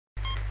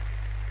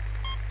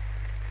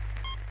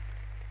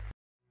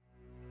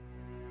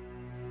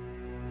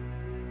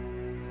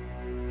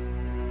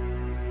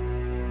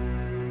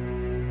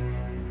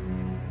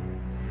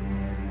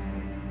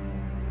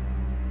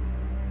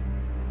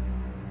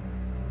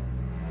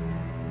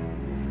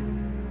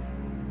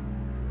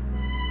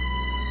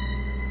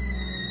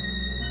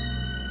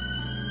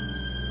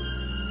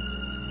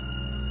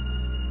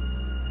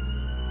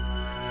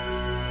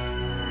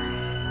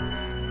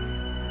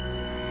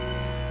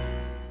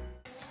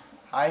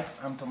Hi,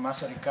 I'm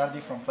Tommaso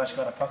Riccardi from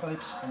Fleshgod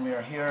Apocalypse, and we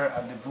are here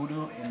at the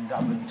Voodoo in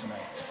Dublin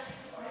tonight.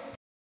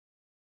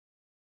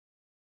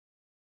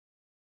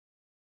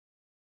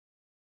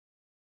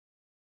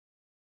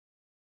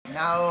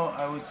 Now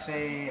I would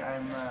say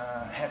I'm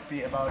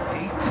happy about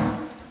 8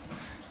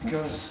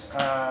 because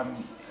I'm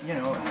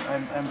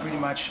pretty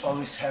much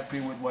always happy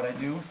with what I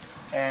do,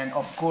 and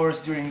of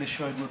course during the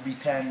show it would be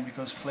 10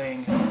 because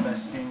playing is the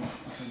best thing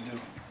we could do.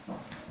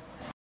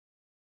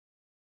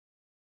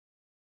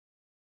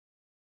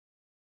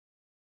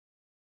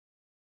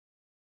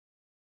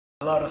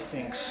 A lot of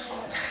things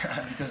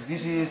because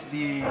this is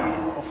the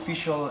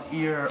official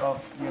year of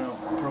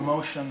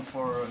promotion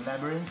for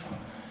Labyrinth,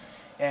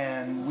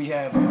 and we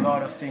have a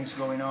lot of things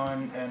going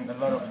on and a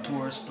lot of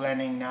tours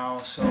planning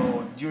now.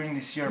 So during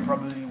this year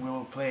probably we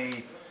will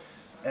play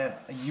a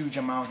huge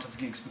amount of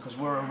gigs because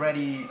we're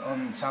already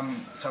on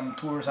some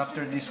tours.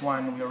 After this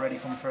one we already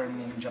confirmed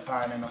in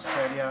Japan and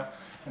Australia,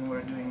 and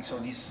we're doing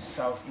this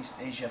Southeast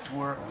Asia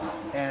tour,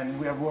 and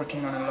we are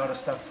working on a lot of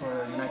stuff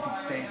for United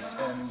States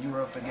and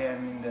Europe again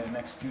in the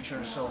next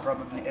future. So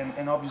probably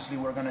and obviously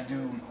we're gonna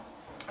do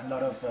a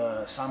lot of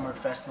summer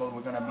festival.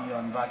 We're gonna be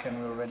on Wacken,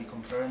 we're already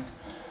confirmed.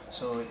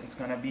 So it's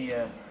gonna be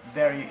a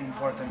very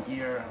important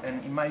year,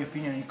 and in my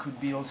opinion it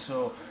could be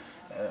also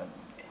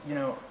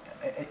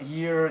a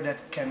year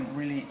that can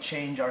really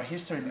change our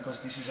history,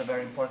 because this is a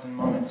very important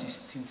moment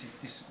since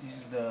this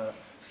is the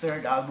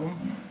third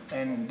album,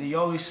 and they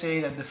always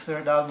say that the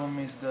third album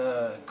is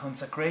the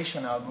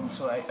consecration album.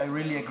 So I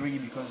really agree,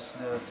 because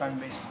the fan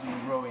base has been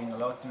growing a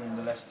lot during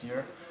the last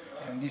year,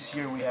 and this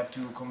year we have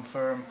to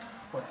confirm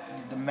what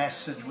the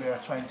message we are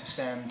trying to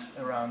send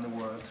around the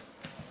world.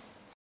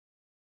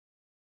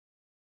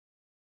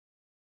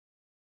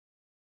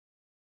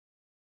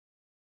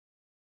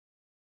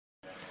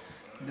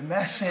 The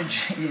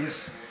message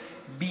is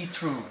be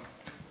true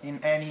in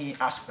any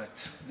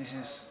aspect. This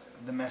is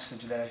the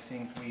message that I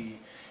think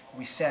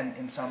we send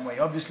in some way.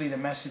 Obviously the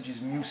message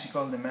is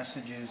musical, the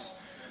message is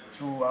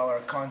through our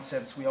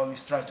concepts. We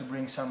always try to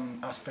bring some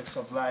aspects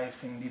of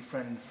life in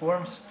different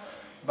forms,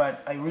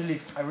 but I really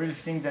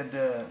think that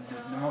the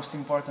most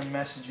important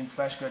message in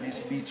Fleshgod is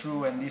be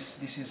true, and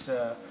this is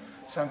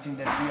something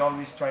that we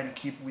always try to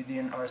keep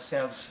within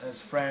ourselves as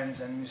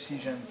friends and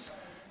musicians.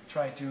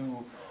 Try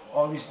to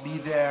always be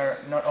there,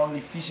 not only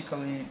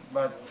physically,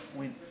 but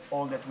with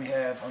all that we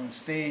have on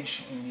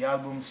stage, in the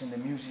albums, in the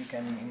music,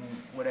 and in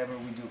whatever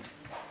we do.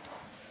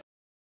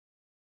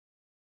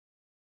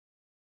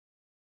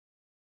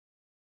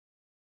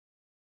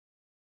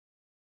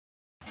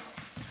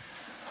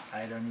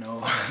 I don't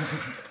know.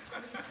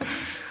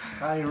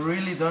 I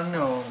really don't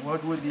know.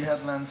 What would the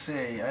headline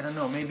say? I don't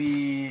know.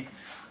 Maybe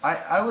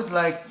I would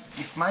like,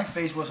 if my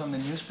face was on the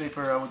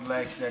newspaper, I would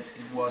like that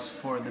it was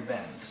for the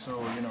band.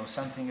 So,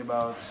 something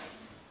about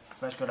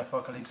Fleshgod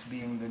Apocalypse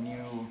being the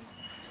new,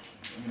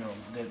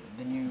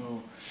 the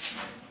new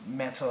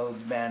metal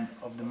band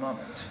of the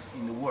moment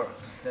in the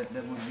world. That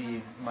would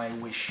be my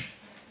wish.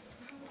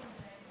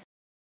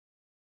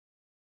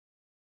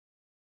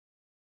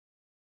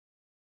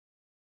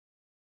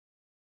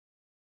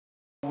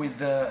 With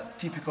the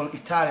typical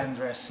Italian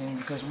dressing,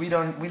 because we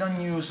don't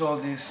use all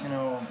this,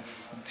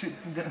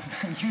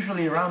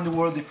 usually around the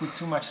world they put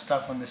too much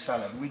stuff on the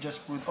salad. We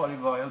just put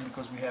olive oil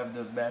because we have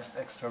the best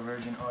extra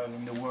virgin oil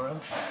in the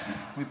world.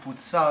 We put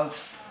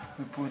salt,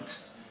 we put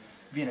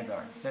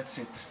vinegar. That's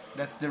it.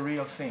 That's the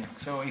real thing.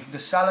 So if the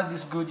salad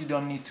is good, you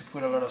don't need to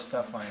put a lot of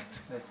stuff on it.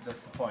 That's the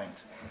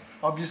point.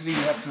 Obviously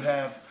you have to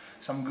have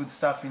some good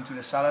stuff into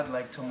the salad,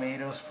 like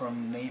tomatoes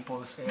from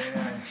Naples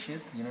area and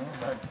shit,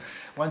 but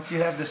once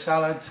you have the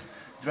salad,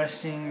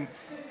 dressing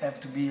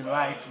have to be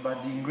light, but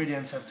the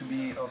ingredients have to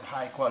be of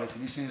high quality.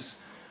 This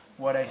is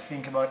what I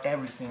think about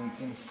everything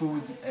in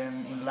food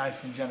and in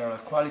life in general: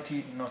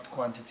 quality, not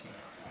quantity.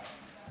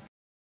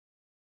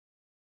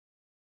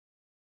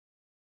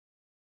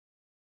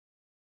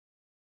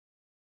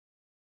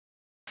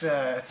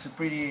 It's a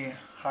pretty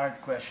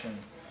hard question.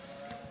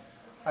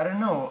 I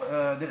don't know.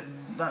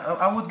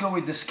 I would go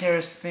with the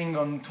scariest thing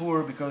on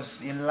tour,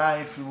 because in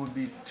life it would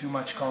be too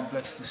much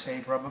complex to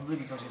say, probably,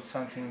 because it's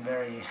something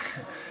very,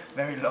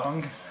 very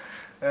long.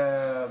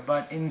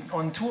 But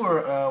on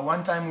tour,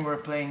 one time we were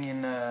playing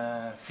in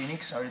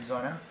Phoenix,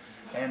 Arizona,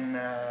 and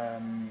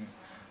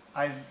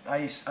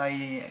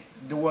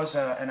there was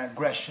an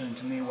aggression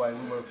to me while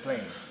we were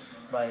playing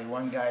by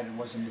one guy that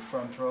was in the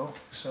front row.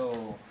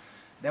 So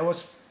that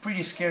was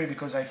pretty scary,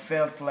 because I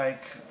felt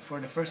like, for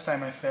the first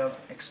time, I felt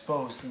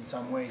exposed in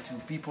some way to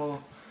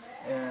people,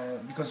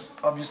 because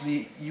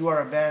obviously you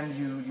are a band,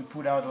 you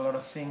put out a lot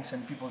of things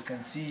and people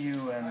can see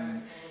you,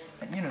 and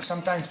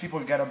sometimes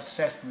people get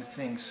obsessed with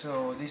things.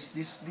 So this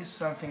is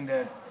something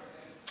that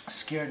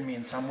scared me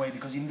in some way,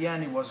 because in the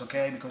end it was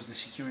okay, because the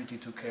security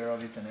took care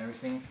of it and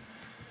everything,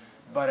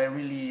 but I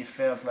really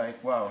felt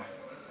like, wow,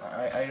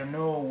 I don't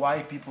know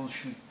why people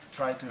should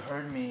try to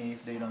hurt me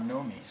if they don't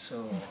know me.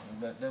 So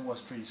that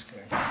was pretty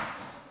scary.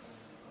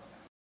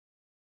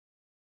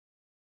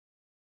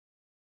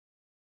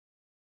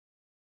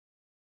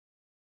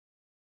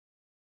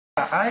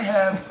 I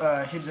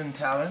have hidden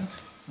talent,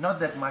 not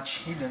that much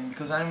hidden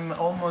because I'm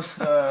almost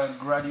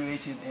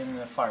graduated in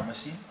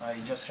pharmacy. I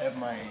just have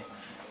my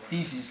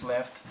thesis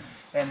left,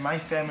 and my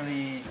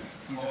family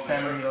is a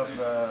family of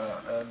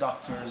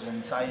doctors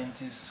and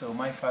scientists. So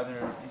my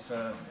father is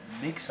a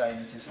big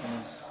scientist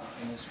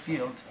in his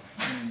field,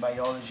 in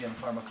biology and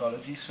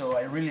pharmacology. So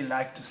I really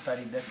like to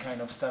study that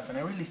kind of stuff, and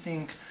I really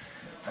think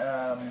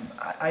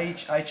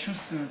I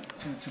choose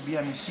to be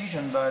a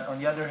musician, but on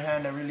the other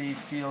hand, I really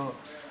feel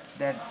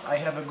that I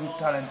have a good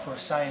talent for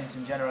science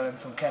in general and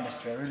for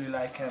chemistry. I really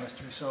like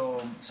chemistry.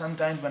 So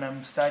sometimes when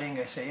I'm studying,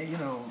 I say, you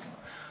know,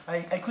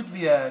 I could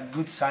be a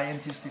good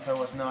scientist if I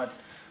was not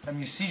a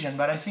musician,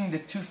 but I think the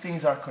two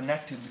things are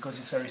connected because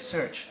it's a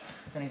research,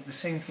 and it's the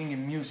same thing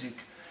in music.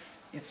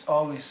 It's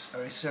always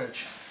a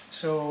research.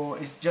 So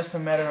it's just a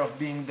matter of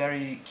being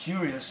very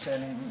curious,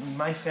 and in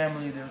my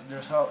family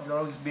there's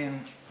always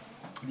been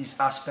this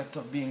aspect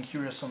of being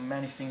curious on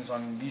many things,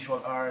 on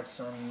visual arts,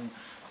 on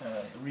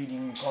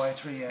reading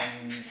poetry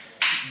and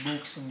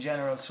books in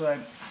general. So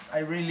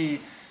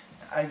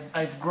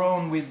I've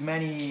grown with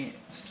many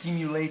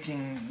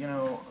stimulating, you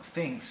know,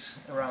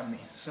 things around me.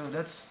 So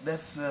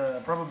that's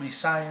probably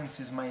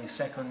science is my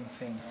second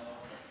thing.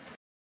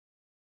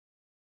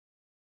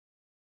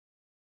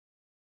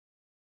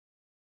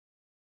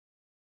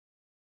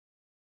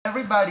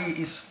 Everybody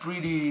is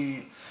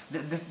pretty.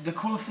 The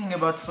cool thing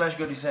about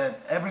Fleshgod is that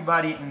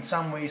everybody in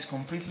some way is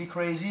completely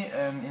crazy,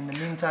 and in the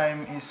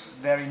meantime is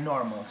very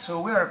normal.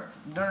 So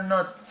there are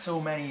not so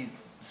many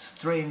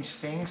strange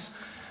things,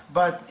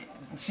 but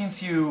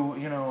since you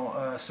know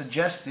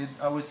suggested,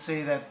 I would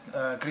say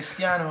that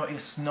Cristiano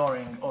is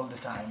snoring all the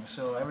time.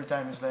 So every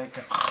time it's like,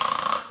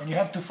 and you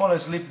have to fall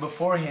asleep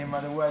before him,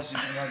 otherwise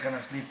you're not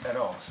gonna sleep at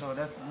all. So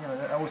that, you know,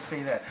 I would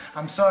say that.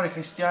 I'm sorry,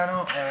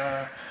 Cristiano,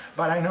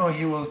 but I know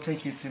he will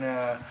take it in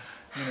a,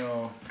 you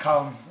know,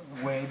 calm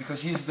way,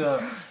 because he's the.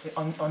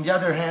 On the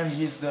other hand,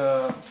 he's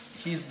the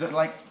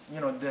like, you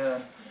know,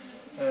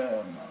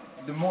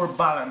 the more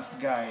balanced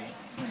guy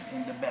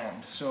in the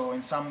band. So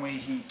in some way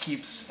he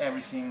keeps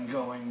everything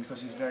going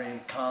because he's very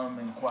calm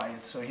and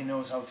quiet. So he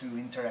knows how to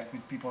interact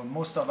with people.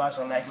 Most of us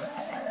are like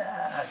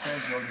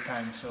crazy all the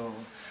time. So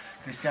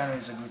Cristiano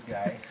is a good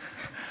guy.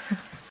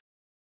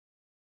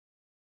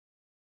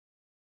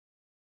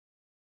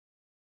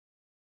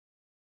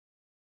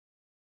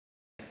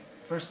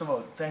 First of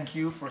all, thank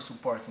you for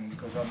supporting,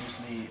 because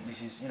obviously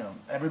this is, you know,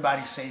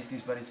 everybody says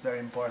this, but it's very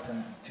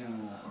important to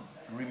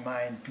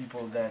remind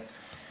people that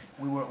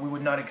we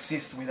would not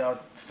exist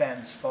without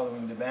fans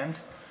following the band.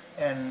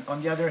 And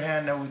on the other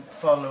hand, I would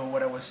follow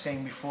what I was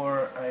saying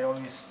before. I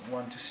always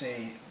want to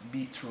say,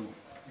 be true,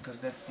 because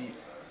that's the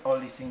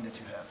only thing that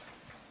you have.